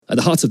At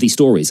the heart of these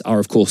stories are,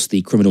 of course,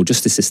 the criminal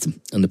justice system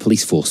and the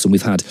police force. And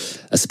we've had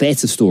a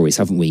spate of stories,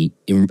 haven't we,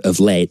 of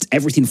late?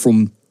 Everything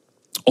from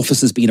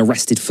officers being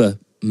arrested for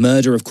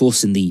murder, of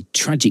course, in the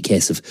tragic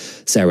case of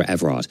Sarah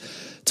Everard,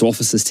 to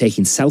officers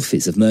taking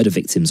selfies of murder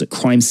victims at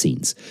crime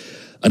scenes.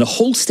 And a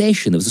whole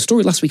station, there was a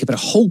story last week about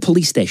a whole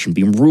police station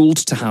being ruled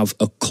to have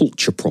a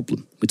culture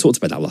problem. We talked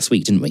about that last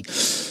week, didn't we?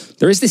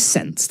 There is this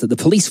sense that the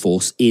police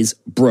force is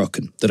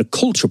broken, that a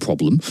culture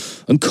problem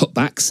and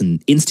cutbacks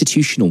and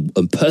institutional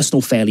and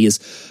personal failures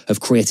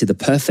have created the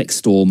perfect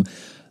storm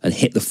and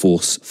hit the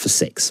force for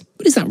six.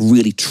 But is that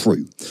really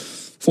true?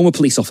 Former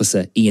police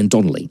officer Ian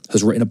Donnelly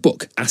has written a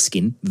book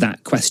asking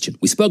that question.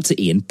 We spoke to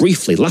Ian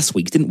briefly last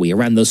week, didn't we,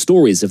 around those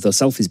stories of those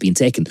selfies being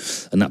taken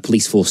and that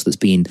police force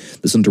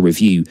that's under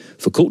review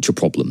for culture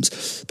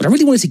problems. But I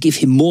really wanted to give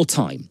him more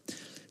time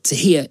to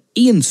hear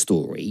Ian's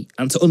story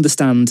and to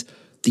understand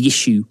the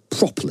issue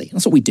properly.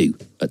 That's what we do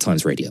at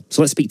Times Radio.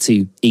 So let's speak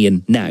to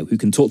Ian now, who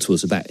can talk to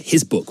us about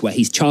his book, where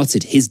he's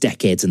charted his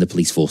decades in the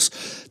police force,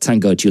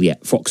 Tango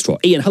Juliet Foxtrot.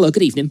 Ian, hello,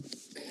 good evening.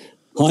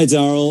 Hi,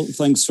 Daryl.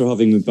 Thanks for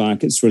having me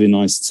back. It's really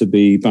nice to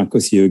be back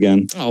with you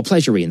again. Oh,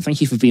 pleasure, Ian. Thank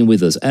you for being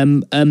with us.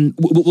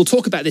 We'll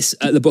talk about this,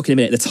 the book in a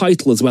minute. The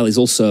title as well is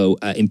also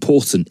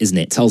important, isn't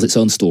it? It tells its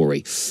own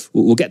story.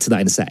 We'll get to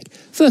that in a sec.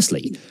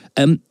 Firstly,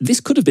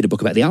 this could have been a book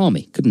about the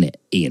army, couldn't it,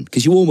 Ian?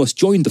 Because you almost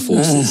joined the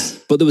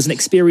forces, but there was an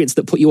experience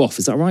that put you off.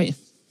 Is that right?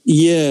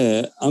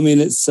 Yeah, I mean,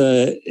 it's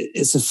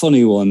a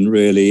funny one,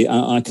 really.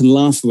 I can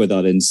laugh about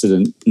that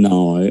incident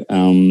now,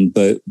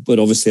 but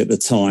obviously at the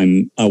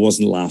time I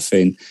wasn't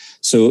laughing.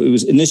 So it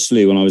was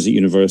initially when I was at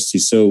university.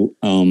 So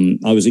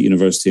I was at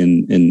university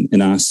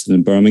in Aston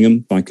and Birmingham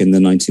back in the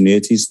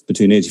 1980s,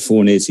 between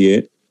 84 and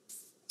 88.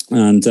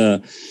 And,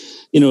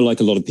 like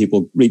a lot of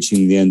people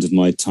reaching the end of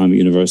my time at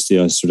university,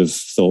 I sort of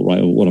thought, right,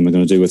 well, what am I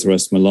going to do with the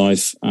rest of my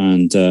life?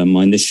 And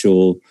my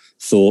initial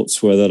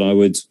thoughts were that I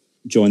would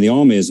join the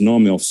army as an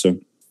army officer.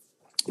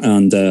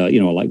 And, I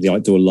like the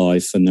outdoor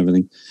life and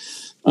everything.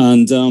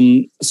 And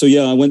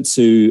I went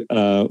to,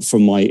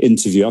 from my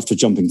interview, after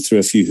jumping through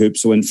a few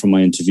hoops, I went from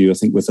my interview, I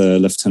think, with a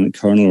lieutenant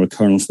colonel or a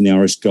colonel from the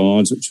Irish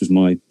Guards, which was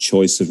my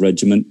choice of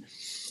regiment.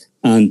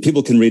 And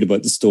people can read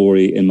about the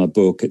story in my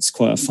book. It's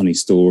quite a funny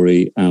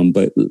story.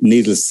 But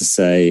needless to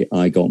say,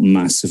 I got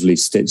massively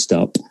stitched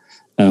up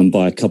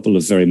by a couple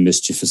of very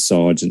mischievous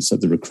sergeants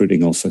at the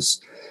recruiting office.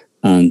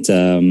 And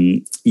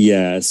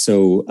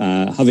so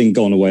having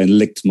gone away and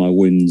licked my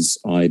wounds,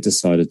 I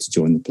decided to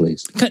join the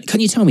police. Can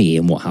you tell me,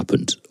 Ian, what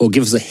happened? Or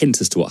give us a hint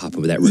as to what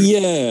happened with that route?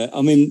 Yeah,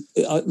 I mean,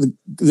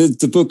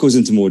 the book goes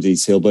into more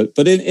detail,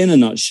 but in a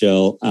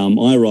nutshell,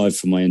 I arrived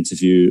for my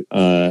interview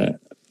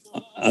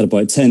at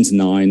about 10 to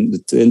 9.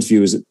 The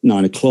interview was at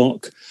 9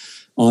 o'clock.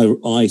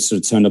 I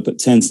sort of turned up at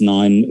 10 to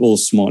 9, all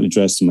smartly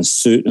dressed in my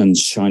suit and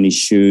shiny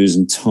shoes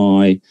and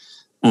tie.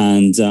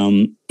 And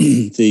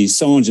the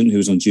sergeant who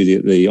was on duty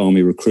at the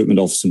Army Recruitment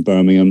Office in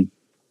Birmingham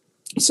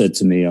said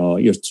to me, "Oh,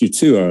 you're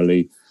too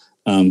early.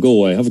 Go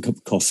away, have a cup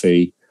of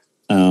coffee.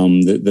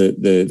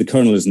 The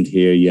colonel isn't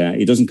here yet.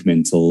 He doesn't come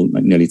in till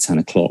like nearly 10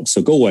 o'clock.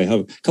 So go away,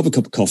 have a cup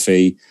of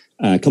coffee,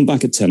 come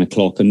back at 10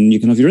 o'clock and you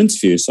can have your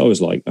interview." So I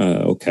was like,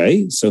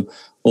 okay. So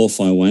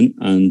off I went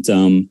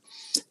and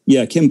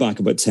I came back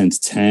about 10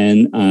 to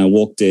 10. I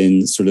walked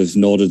in, sort of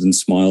nodded and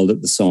smiled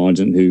at the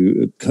sergeant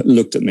who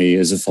looked at me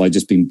as if I'd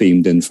just been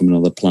beamed in from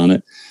another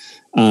planet.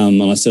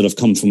 And I said, "I've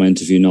come for my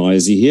interview now.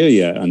 Is he here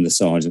yet?" And the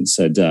sergeant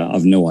said,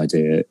 "I've no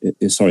idea.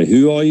 Sorry,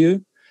 who are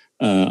you?"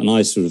 And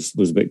I sort of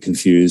was a bit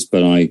confused,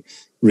 but I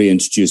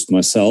reintroduced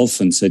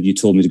myself and said, "You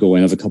told me to go away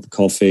and have a cup of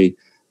coffee."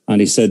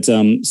 And he said,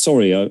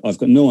 "Sorry, I've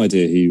got no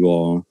idea who you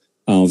are.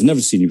 I've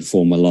never seen you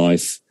before in my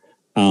life.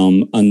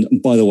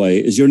 And by the way,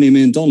 is your name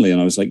Ian Donnelly?"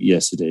 And I was like,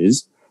 "Yes, it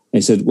is."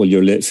 And he said, "Well,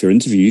 you're late for your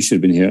interview. You should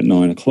have been here at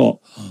 9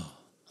 o'clock.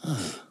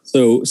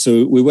 So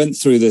we went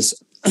through this,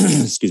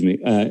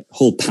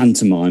 whole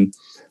pantomime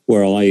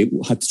where I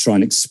had to try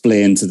and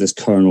explain to this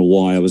colonel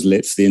why I was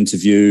late for the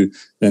interview.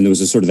 Then there was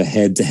a sort of a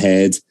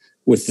head-to-head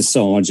with the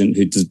sergeant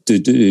who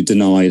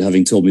denied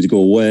having told me to go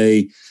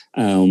away.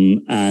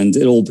 And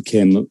it all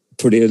became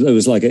it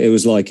was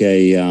like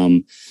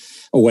a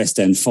West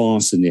End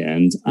farce in the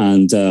end.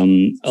 And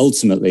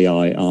ultimately,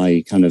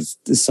 I kind of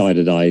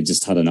decided I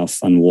just had enough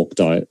and walked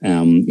out,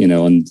 and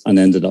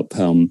ended up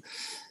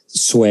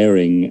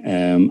swearing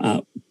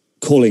at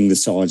calling the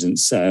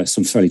sergeants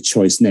some fairly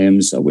choice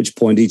names, at which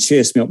point he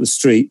chased me up the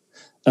street,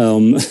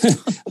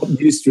 up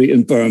New Street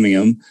in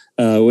Birmingham,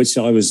 which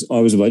I was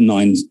about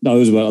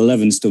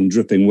 11 stone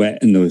dripping wet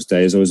in those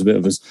days. I was a bit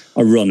of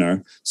a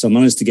runner. So I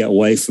managed to get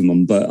away from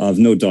him, but I've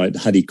no doubt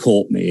had he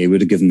caught me, he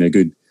would have given me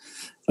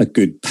a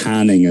good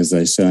panning, as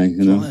they say,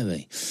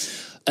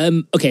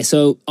 Okay,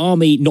 so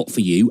army not for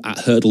you at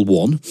hurdle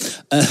 1.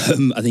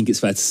 I think it's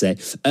fair to say.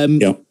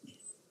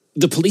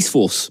 The police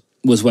force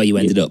was where you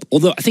ended up.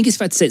 Although I think it's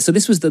fair to say, so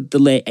this was the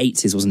late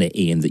 80s, wasn't it,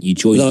 Ian, that you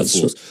joined the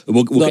force?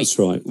 That's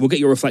right. We'll get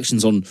your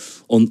reflections on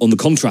the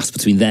contrast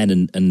between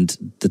then and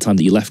the time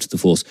that you left the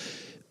force.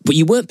 But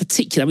you weren't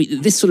particular. I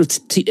mean, this sort of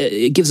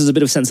it gives us a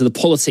bit of a sense of the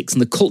politics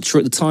and the culture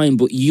at the time.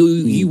 But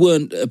you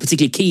weren't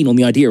particularly keen on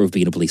the idea of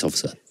being a police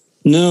officer.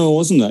 No, I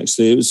wasn't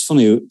actually. It was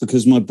funny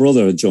because my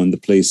brother had joined the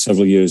police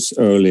several years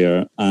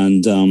earlier,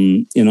 and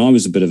I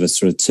was a bit of a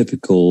sort of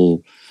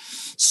typical,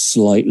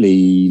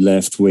 slightly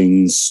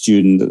left-wing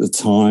student at the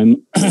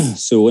time.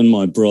 So when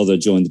my brother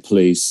joined the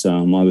police,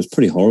 I was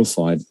pretty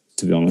horrified,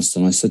 to be honest.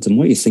 And I said to him,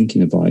 "What are you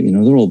thinking about?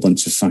 They're all a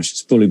bunch of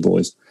fascist bully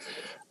boys."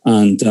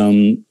 And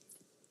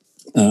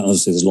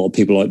obviously, there's a lot of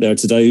people out there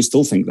today who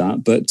still think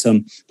that. But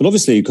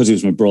obviously, because he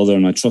was my brother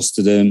and I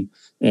trusted him,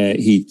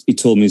 he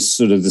told me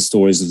sort of the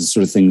stories of the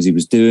sort of things he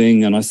was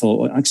doing. And I thought,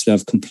 well, actually,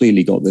 I've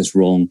completely got this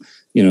wrong.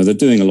 They're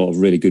doing a lot of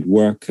really good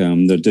work.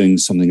 They're doing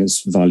something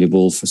that's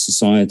valuable for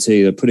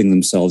society. They're putting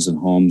themselves in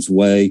harm's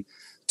way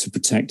to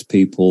protect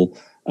people.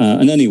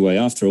 And anyway,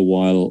 after a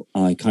while,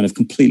 I kind of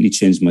completely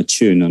changed my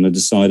tune and I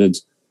decided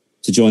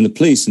to join the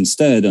police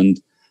instead.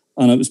 And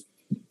it was,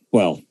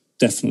 well,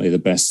 definitely the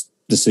best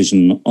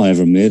decision I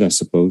ever made, I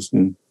suppose.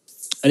 Yeah.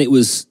 And it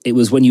was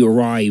when you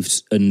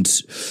arrived and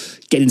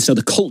getting to know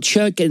the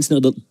culture, getting to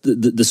know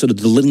the sort of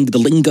the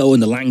lingo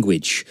and the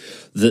language,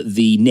 that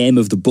the name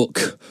of the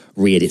book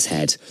reared its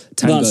head.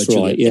 Tango that's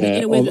Juliet. Right. Yeah.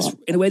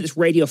 In a way that's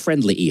radio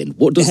friendly, Ian.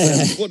 What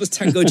does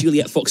Tango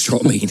Juliet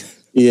Foxtrot mean?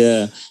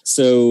 Yeah.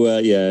 So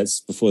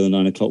it's before the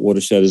 9 o'clock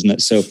watershed, isn't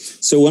it?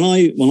 So when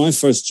I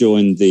first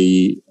joined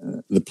the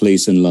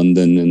police in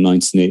London in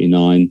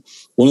 1989,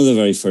 one of the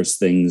very first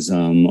things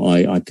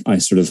I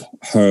sort of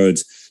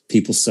heard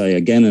people say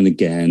again and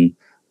again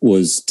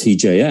was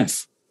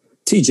TJF.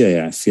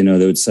 TJF,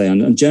 they would say,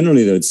 and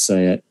generally they would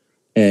say it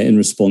in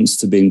response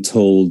to being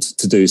told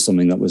to do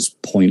something that was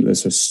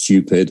pointless or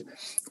stupid,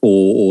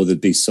 or there'd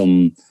be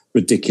some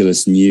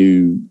ridiculous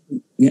new,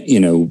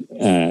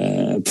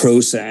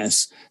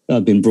 process that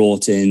had been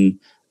brought in,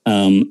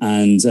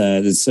 and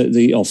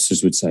the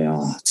officers would say,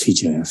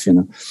 TJF,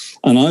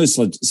 and I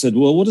said,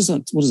 well, what does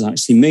that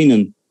actually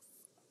mean?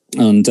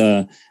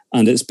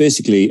 And it's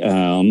basically,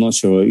 I'm not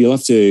sure, you'll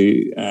have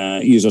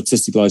to use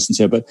artistic license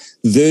here, but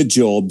the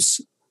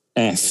job's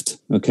effed,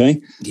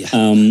 okay? Yeah.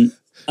 And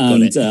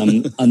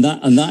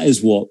that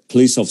is what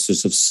police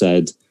officers have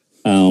said,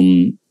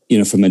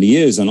 for many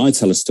years. And I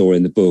tell a story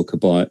in the book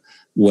about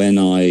when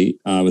I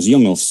was a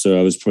young officer.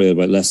 I was probably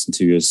about less than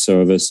 2 years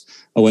service.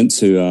 I went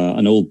to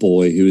an old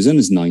boy who was in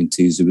his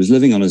 90s, who was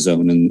living on his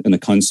own in a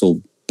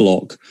council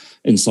block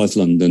in South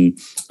London,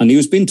 and he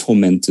was being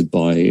tormented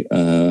by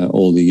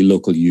all the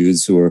local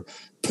youths who were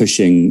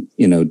pushing,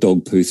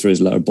 dog poo through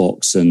his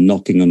letterbox and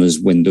knocking on his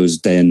windows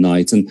day and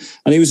night, and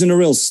he was in a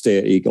real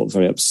state. He got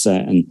very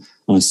upset, and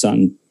I sat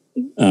and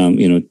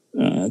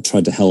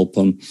tried to help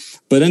him.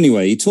 But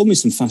anyway, he told me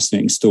some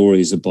fascinating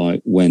stories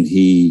about when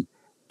he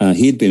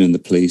had been in the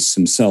police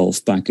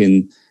himself back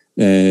in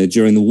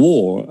during the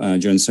war,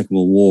 during the Second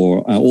World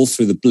War, all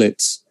through the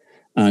Blitz,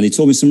 and he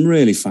told me some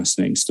really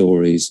fascinating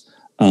stories.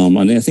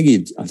 And I think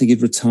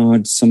he'd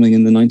retired something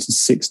in the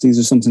 1960s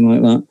or something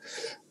like that.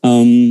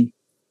 And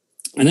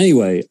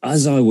anyway,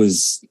 as I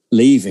was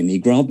leaving, he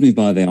grabbed me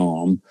by the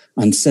arm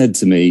and said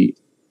to me,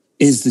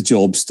 "Is the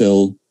job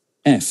still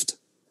effed?"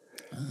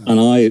 And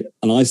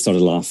I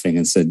started laughing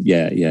and said,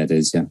 "Yeah, it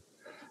is, yeah."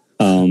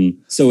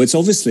 So it's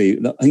obviously,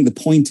 I think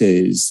the point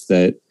is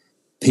that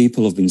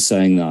people have been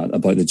saying that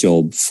about the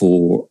job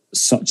for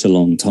such a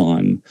long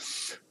time,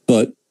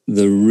 but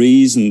the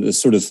reason,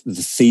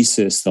 the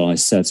thesis that I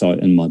set out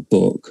in my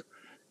book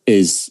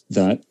is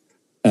that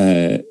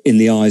in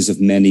the eyes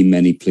of many,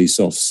 many police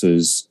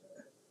officers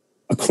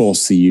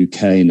across the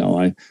UK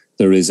now,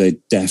 there is a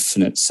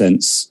definite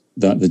sense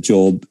that the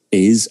job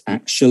is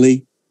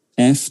actually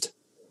effed,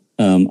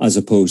 as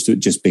opposed to it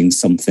just being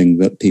something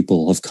that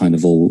people have kind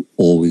of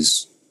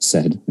always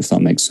said, if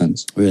that makes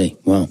sense. Really?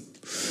 Wow.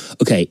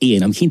 Okay,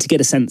 Ian, I'm keen to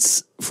get a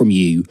sense from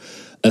you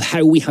of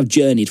how we have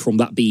journeyed from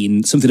that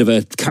being something of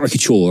a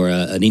caricature,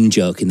 an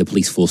in-joke in the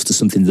police force, to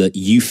something that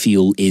you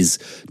feel is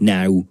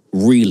now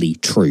really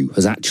true,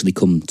 has actually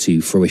come to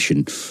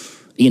fruition.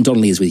 Ian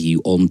Donnelly is with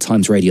you on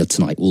Times Radio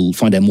tonight. We'll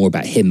find out more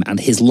about him and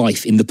his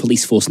life in the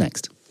police force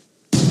next.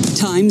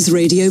 Times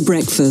Radio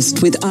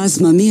Breakfast with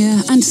Asma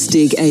Mir and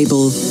Stig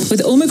Abel.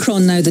 With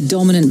Omicron now the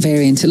dominant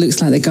variant, it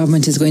looks like the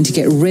government is going to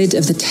get rid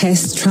of the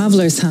tests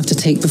travellers have to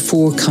take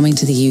before coming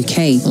to the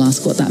UK. We'll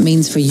ask what that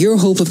means for your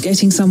hope of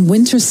getting some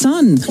winter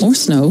sun or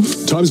snow.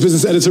 Times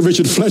business editor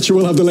Richard Fletcher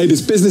will have the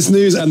latest business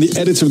news, and the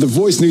editor of the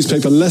Voice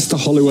newspaper Lester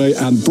Holloway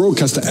and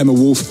broadcaster Emma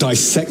Wolfe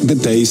dissect the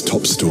day's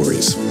top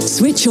stories.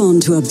 Switch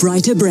on to a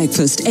brighter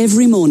breakfast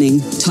every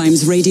morning.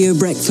 Times Radio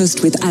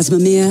Breakfast with Asma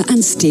Mir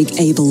and Stig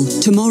Abel.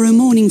 Tomorrow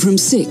morning from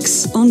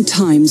 6 on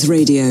Times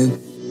Radio.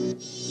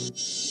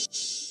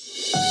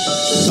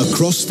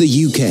 Across the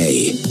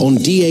UK, on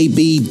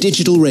DAB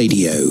digital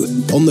radio,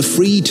 on the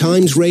free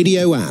Times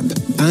Radio app,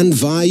 and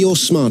via your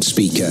smart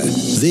speaker.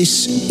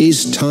 This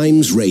is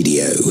Times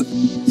Radio.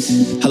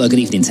 Hello, good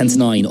evening. 10 to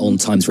 9 on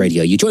Times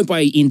Radio. You're joined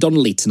by Ian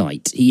Donnelly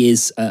tonight. He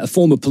is a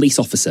former police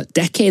officer,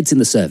 decades in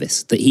the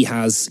service, that he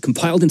has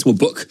compiled into a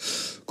book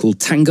called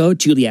Tango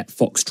Juliet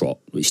Foxtrot,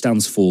 which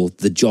stands for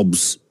The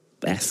Job's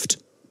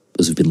effed,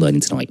 as we've been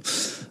learning tonight.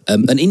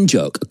 An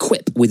in-joke, a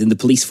quip within the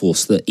police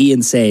force that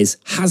Ian says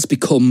has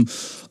become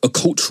a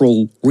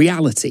cultural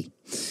reality.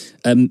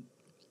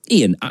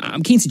 Ian,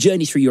 I'm keen to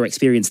journey through your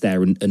experience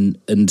there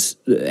and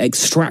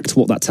extract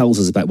what that tells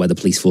us about where the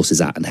police force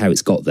is at and how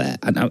it's got there.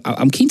 And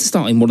I'm keen to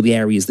start in one of the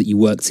areas that you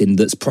worked in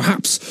that's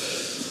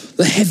perhaps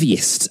the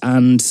heaviest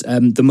and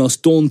the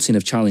most daunting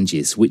of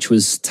challenges, which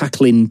was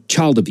tackling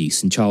child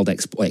abuse and child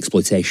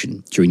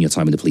exploitation during your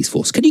time in the police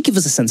force. Can you give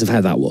us a sense of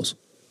how that was?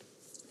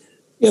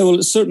 Yeah, well,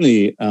 it's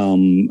certainly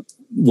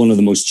one of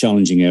the most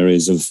challenging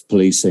areas of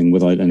policing,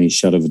 without any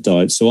shadow of a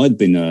doubt. So I'd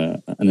been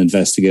an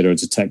investigator, a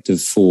detective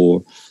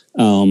for,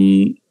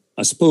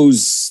 I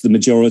suppose, the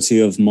majority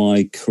of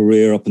my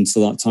career up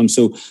until that time.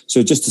 So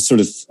just to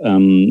sort of,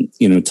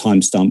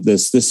 timestamp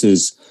this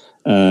is,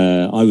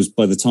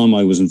 by the time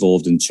I was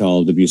involved in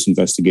child abuse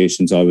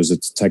investigations, I was a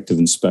detective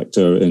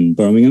inspector in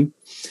Birmingham.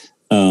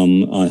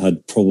 I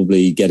had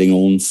probably getting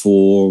on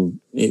for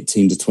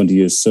 18 to 20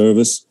 years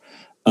service.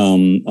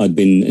 I'd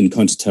been in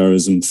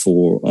counter-terrorism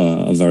for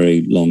a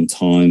very long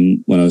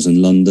time when I was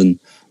in London,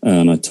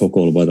 and I talk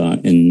all about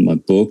that in my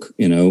book.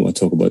 I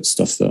talk about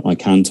stuff that I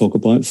can talk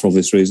about for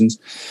obvious reasons.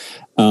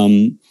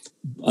 And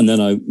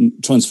then I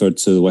transferred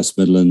to the West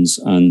Midlands,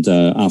 and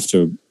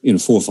after 4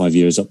 or 5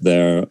 years up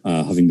there,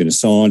 having been a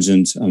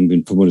sergeant and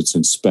been promoted to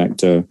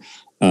inspector,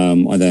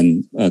 I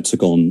then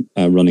took on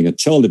running a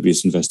child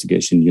abuse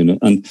investigation unit,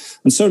 and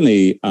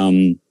certainly.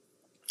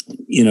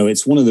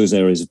 It's one of those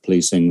areas of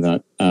policing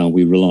that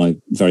we rely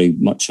very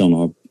much on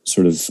our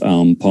sort of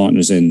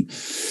partners in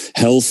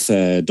health,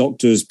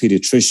 doctors,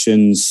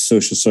 paediatricians,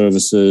 social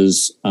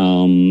services,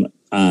 the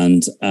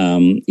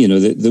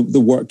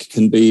work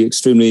can be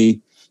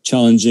extremely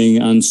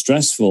challenging and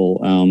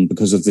stressful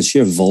because of the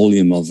sheer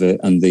volume of it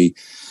and the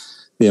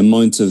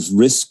amount of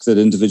risk that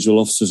individual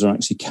officers are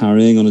actually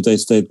carrying on a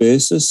day-to-day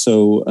basis.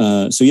 So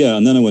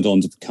and then I went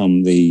on to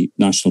become the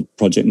national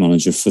project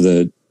manager for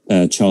the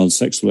Child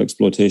Sexual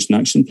Exploitation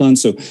Action Plan.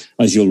 So,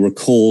 as you'll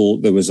recall,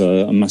 there was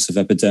a massive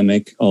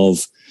epidemic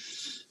of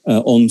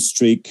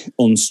on-street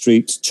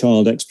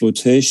child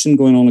exploitation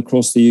going on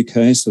across the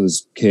UK. So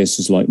there's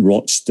cases like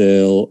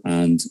Rochdale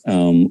and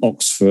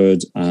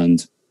Oxford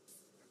and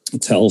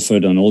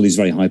Telford and all these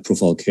very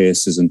high-profile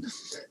cases. And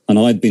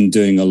I'd been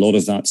doing a lot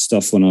of that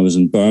stuff when I was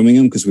in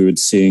Birmingham because we were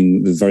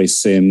seeing the very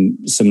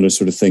similar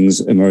sort of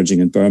things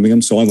emerging in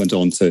Birmingham. So I went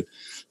on to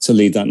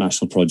lead that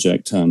national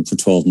project for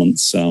 12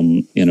 months,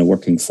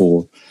 working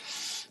for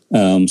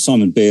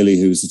Simon Bailey,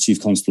 who was the Chief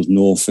Constable of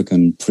Norfolk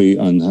and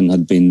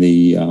had been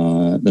the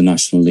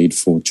national lead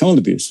for child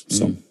abuse.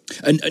 So.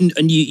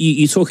 And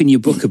you talk in your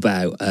book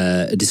about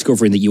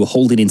discovering that you were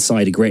holding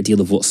inside a great deal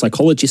of what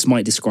psychologists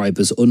might describe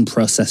as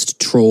unprocessed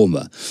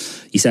trauma.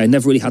 You say, I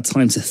never really had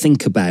time to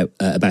think about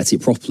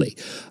it properly.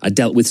 I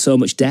dealt with so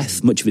much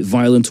death, much of it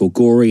violent or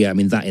gory. I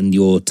mean, that in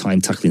your time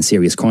tackling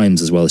serious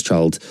crimes as well as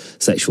child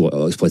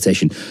sexual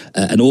exploitation,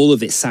 and all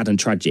of it sad and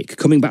tragic.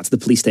 Coming back to the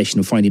police station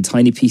and finding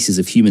tiny pieces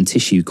of human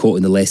tissue caught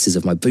in the laces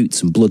of my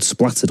boots and blood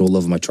splattered all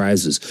over my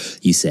trousers,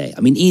 you say.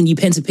 I mean, Ian, you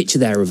paint a picture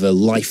there of a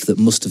life that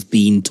must have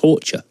been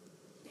torture.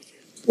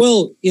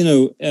 Well,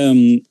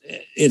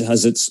 it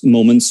has its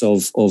moments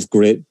of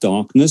great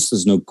darkness.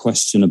 There's no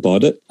question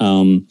about it.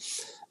 And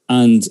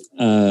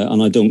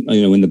I don't,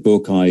 in the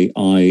book,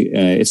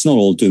 it's not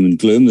all doom and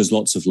gloom. There's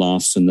lots of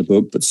laughs in the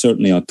book, but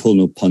certainly I pull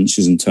no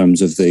punches in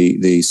terms of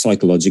the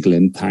psychological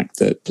impact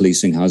that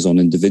policing has on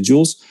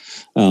individuals.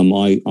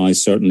 I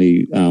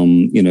certainly,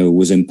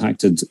 was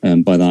impacted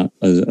by that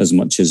as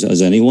much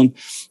as anyone.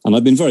 And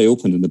I've been very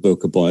open in the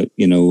book about,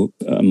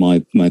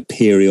 my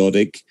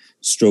periodic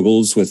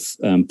struggles with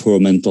poor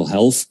mental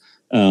health,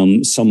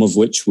 some of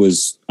which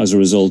was as a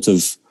result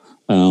of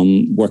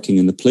working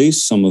in the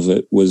police. Some of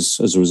it was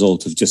as a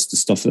result of just the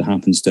stuff that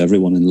happens to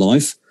everyone in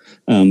life.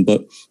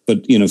 But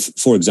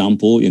for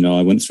example,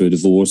 I went through a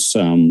divorce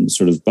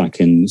sort of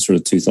back in sort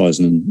of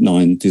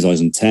 2009,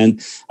 2010.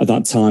 At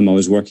that time, I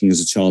was working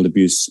as a child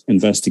abuse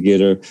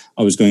investigator.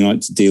 I was going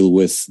out to deal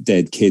with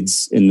dead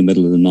kids in the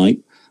middle of the night,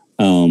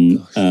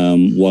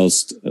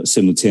 whilst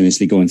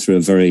simultaneously going through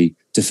a very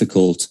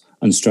difficult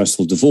and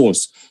stressful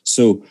divorce.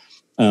 So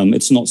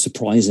it's not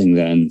surprising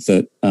then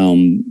that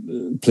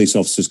police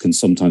officers can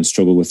sometimes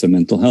struggle with their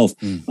mental health.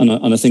 And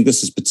I think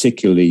this is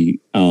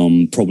particularly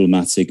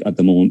problematic at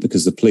the moment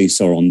because the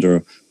police are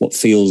under what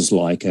feels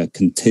like a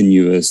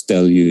continuous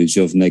deluge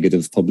of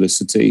negative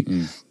publicity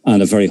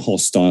and a very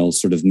hostile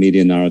sort of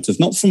media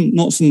narrative, not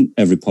from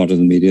every part of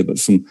the media, but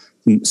from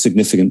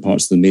significant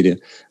parts of the media.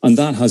 And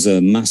that has a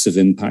massive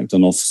impact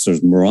on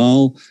officers'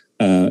 morale.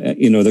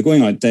 They're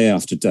going out day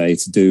after day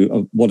to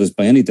do what is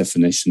by any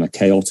definition a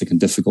chaotic and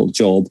difficult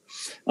job.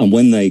 And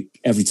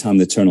every time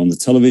they turn on the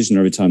television,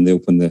 every time they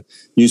open the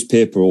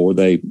newspaper or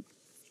they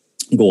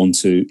go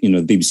onto,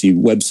 the BBC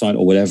website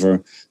or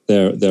whatever,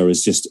 there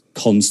is just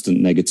constant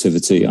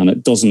negativity. And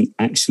it doesn't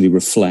actually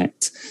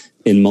reflect,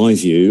 in my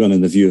view, and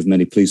in the view of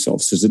many police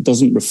officers, it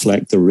doesn't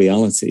reflect the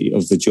reality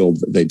of the job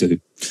that they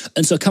do.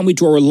 And so can we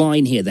draw a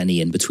line here then,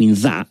 Ian, between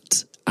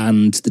that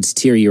and the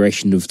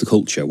deterioration of the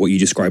culture, what you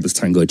describe as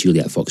Tango,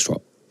 Juliet,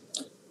 Foxtrot?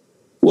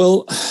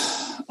 Well,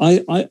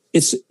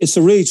 it's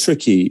a really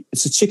tricky,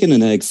 it's a chicken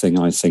and egg thing,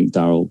 I think,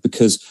 Daryl,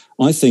 because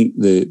I think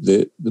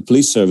the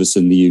police service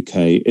in the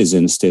UK is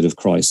in a state of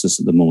crisis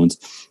at the moment,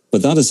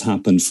 but that has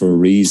happened for a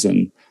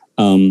reason.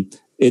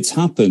 It's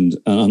happened,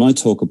 and I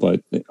talk about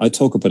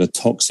a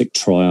toxic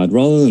triad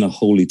rather than a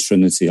holy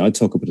trinity. I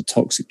talk about a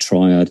toxic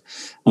triad,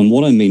 and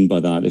what I mean by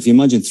that, if you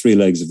imagine three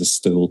legs of a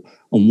stool,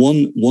 on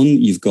one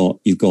you've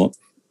got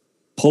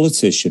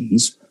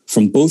politicians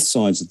from both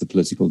sides of the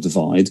political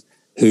divide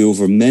who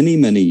over many,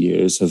 many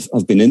years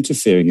have been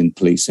interfering in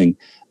policing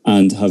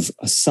and have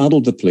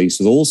saddled the police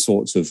with all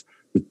sorts of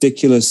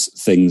ridiculous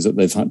things that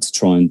they've had to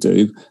try and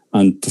do,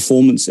 and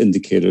performance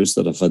indicators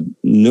that have had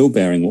no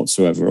bearing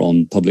whatsoever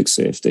on public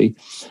safety.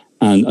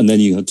 And then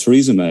you had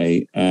Theresa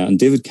May and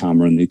David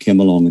Cameron, who came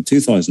along in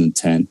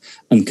 2010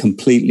 and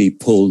completely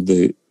pulled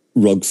the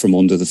rug from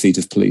under the feet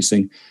of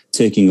policing,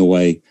 taking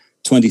away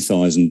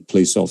 20,000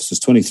 police officers,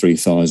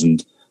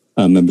 23,000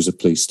 members of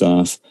police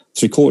staff.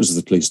 3/4 of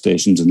the police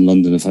stations in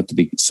London have had to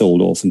be sold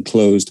off and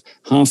closed.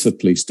 Half the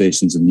police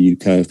stations in the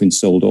UK have been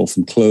sold off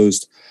and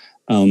closed.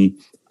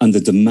 And the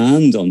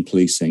demand on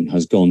policing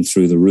has gone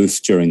through the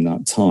roof during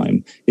that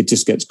time. It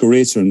just gets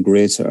greater and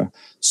greater.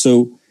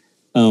 So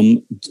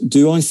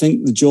do I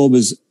think the job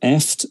is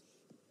effed?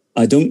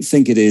 I don't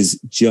think it is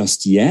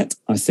just yet.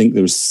 I think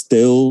there's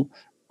still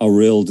a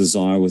real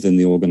desire within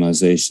the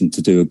organisation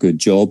to do a good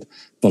job,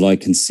 but I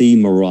can see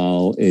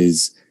morale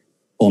is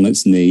on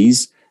its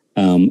knees.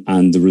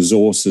 And the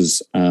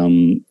resources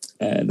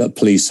that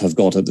police have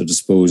got at their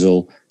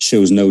disposal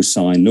shows no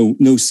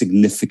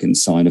significant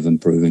sign of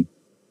improving.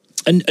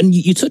 And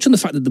you touch on the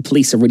fact that the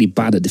police are really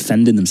bad at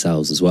defending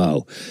themselves as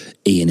well,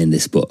 Ian, in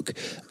this book.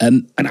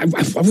 And I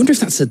wonder if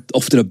that's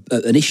often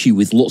an issue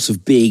with lots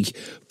of big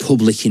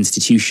public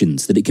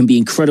institutions, that it can be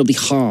incredibly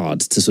hard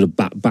to sort of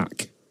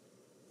back.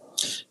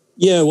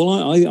 Yeah, well,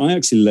 I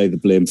actually lay the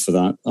blame for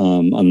that,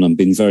 and I'm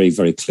being very,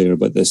 very clear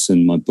about this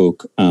in my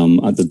book,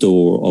 at the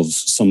door of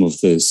some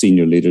of the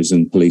senior leaders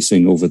in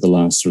policing over the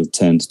last sort of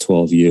 10 to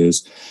 12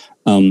 years.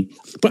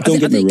 But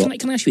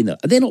can I ask you that?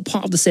 Are they not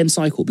part of the same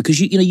cycle? Because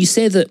you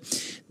say that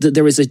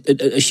there is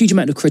a huge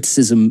amount of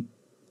criticism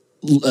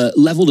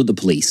leveled at the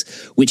police,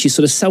 which is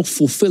sort of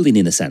self-fulfilling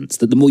in a sense,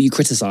 that the more you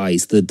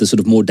criticise, the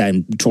sort of more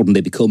downtrodden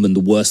they become and the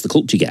worse the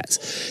culture gets.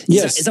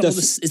 Is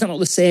that not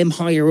the same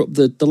higher up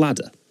the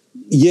ladder?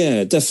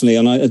 Yeah, definitely.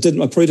 And I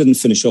probably didn't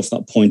finish off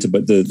that point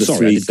about the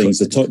three things,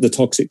 the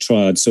toxic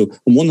triad. So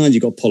on one hand,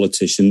 you've got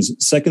politicians.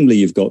 Secondly,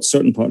 you've got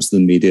certain parts of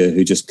the media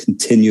who just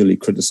continually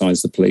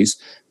criticise the police,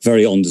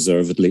 very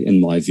undeservedly,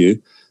 in my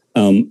view.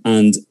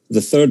 And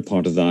the third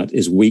part of that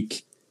is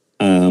weak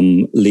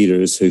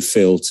leaders who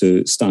fail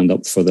to stand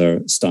up for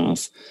their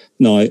staff.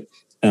 Now,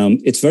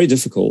 it's very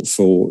difficult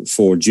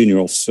for junior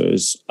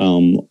officers,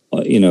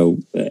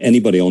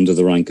 anybody under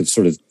the rank of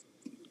sort of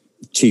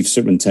chief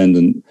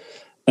superintendent,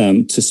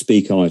 to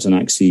speak out and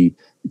actually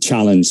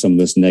challenge some of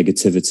this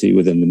negativity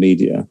within the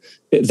media.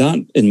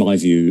 That, in my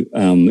view,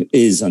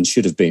 is and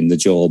should have been the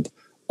job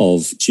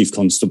of chief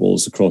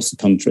constables across the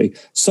country.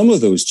 Some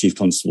of those chief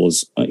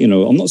constables,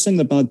 I'm not saying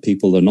they're bad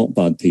people, they're not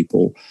bad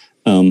people,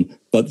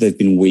 but they've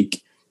been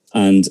weak.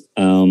 And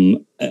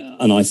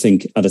I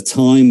think at a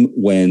time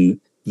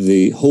when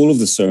the whole of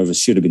the service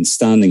should have been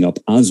standing up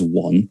as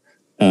one,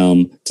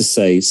 to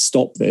say,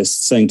 stop this,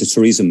 saying to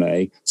Theresa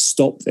May,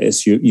 stop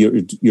this,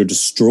 you're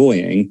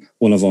destroying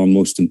one of our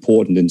most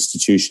important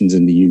institutions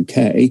in the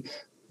UK.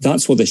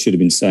 That's what they should have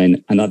been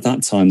saying. And at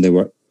that time, they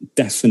were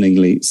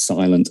deafeningly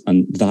silent.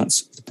 And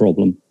that's the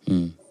problem.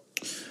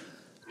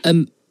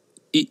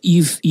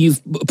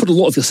 You've put a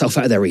lot of yourself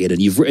out there, Ian,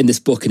 and you've written this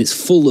book, and it's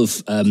full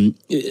of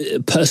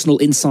personal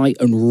insight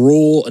and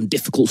raw and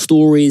difficult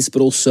stories,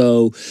 but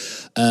also...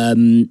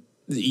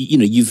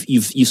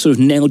 you've sort of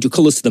nailed your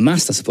colours to the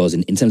mast, I suppose,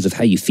 in terms of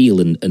how you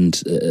feel, and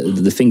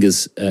the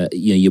fingers.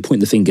 You point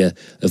the finger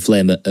of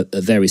blame at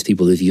various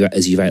people as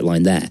you've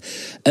outlined there.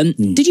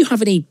 Did you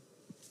have any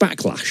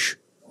backlash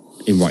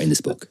in writing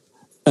this book?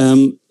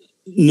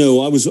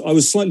 No, I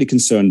was slightly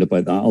concerned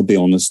about that. I'll be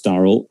honest,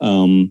 Daryl,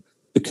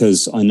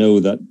 because I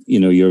know that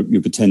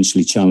you're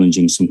potentially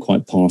challenging some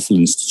quite powerful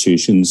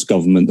institutions,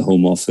 government, the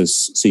Home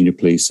Office, senior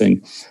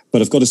policing.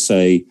 But I've got to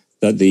say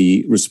that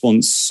the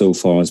response so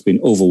far has been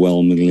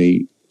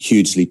overwhelmingly,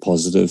 hugely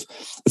positive.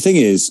 The thing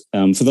is,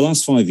 for the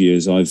last 5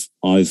 years,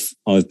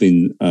 I've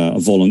been a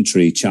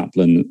voluntary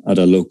chaplain at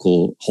a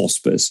local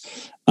hospice,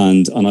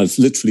 and I've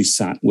literally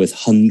sat with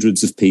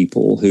hundreds of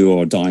people who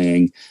are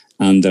dying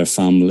and their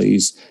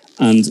families.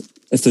 And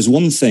if there's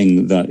one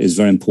thing that is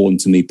very important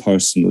to me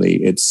personally,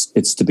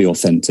 it's to be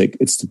authentic.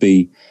 It's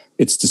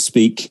to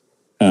speak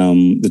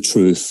the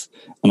truth.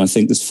 And I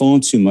think there's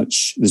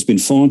been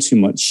far too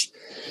much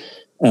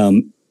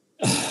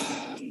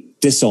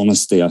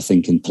dishonesty, I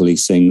think, in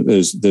policing.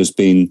 There's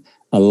been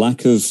a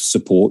lack of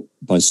support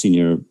by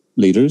senior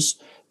leaders.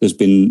 There's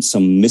been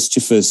some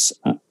mischievous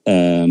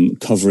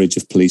coverage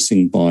of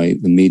policing by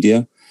the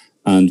media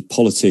and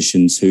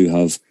politicians who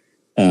have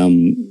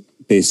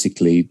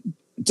basically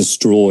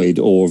destroyed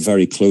or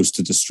very close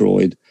to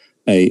destroyed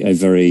a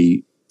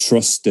very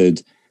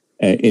trusted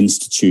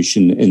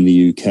institution in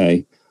the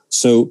UK.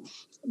 So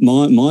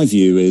my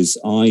view is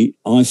I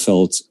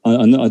felt,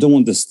 I don't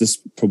want this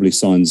probably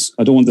sounds,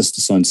 I don't want this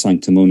to sound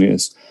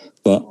sanctimonious,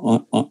 but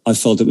I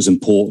felt it was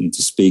important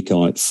to speak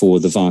out for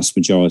the vast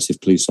majority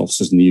of police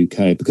officers in the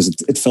UK, because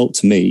it felt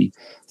to me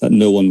that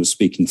no one was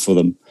speaking for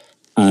them.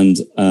 And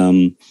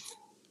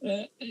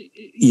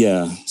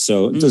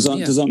so does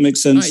that make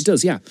sense? It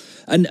does, yeah.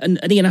 And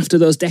Ian, after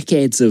those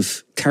decades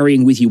of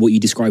carrying with you what you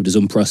described as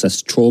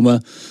unprocessed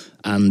trauma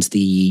and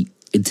the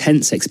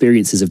intense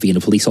experiences of being a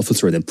police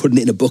officer and then putting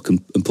it in a book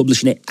and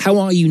publishing it, how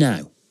are you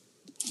now?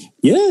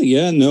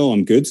 No,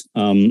 I'm good.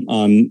 I'm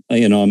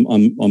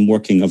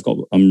working.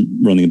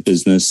 I'm running a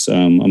business.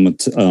 I'm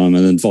an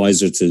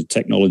advisor to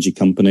technology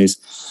companies.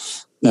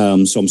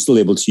 So I'm still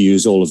able to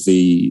use all of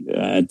the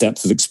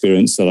depth of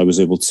experience that I was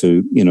able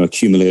to,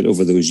 accumulate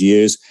over those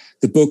years.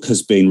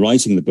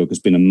 Writing the book has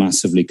been a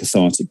massively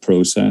cathartic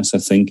process. I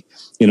think,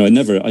 I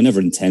never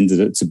intended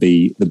it to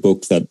be the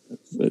book that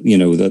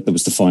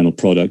was the final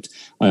product.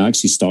 I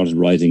actually started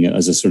writing it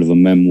as a sort of a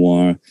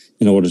memoir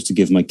in order to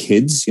give my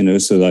kids,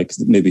 so like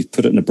maybe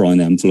put it in a brown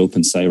envelope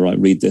and say, right,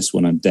 read this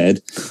when I'm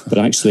dead. But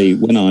actually,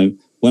 when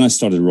I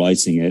started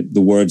writing it,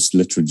 the words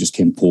literally just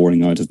came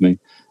pouring out of me,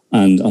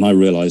 and I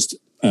realized.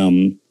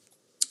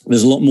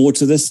 There's a lot more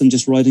to this than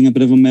just writing a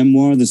bit of a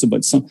memoir. There's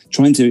about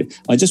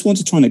I just want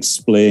to try and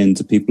explain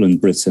to people in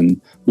Britain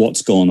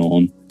what's gone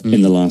on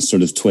in the last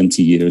sort of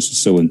 20 years or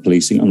so in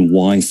policing and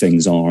why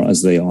things are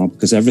as they are,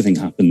 because everything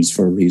happens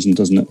for a reason,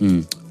 doesn't it?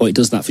 Oh, it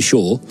does that for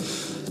sure.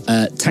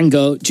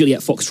 Tango,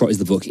 Juliet Foxtrot is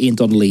the book. Ian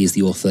Donnelly is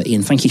the author.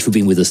 Ian, thank you for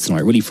being with us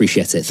tonight. Really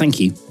appreciate it.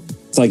 Thank you.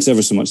 Thanks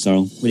ever so much,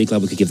 Daryl. Really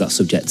glad we could give that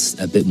subject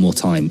a bit more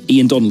time.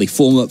 Ian Donnelly,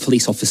 former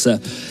police officer,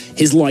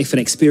 his life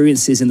and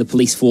experiences in the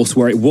police force,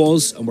 where it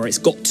was and where it's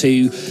got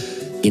to,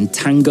 in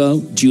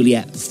Tango,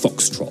 Juliet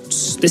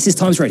Foxtrot. This is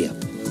Times Radio.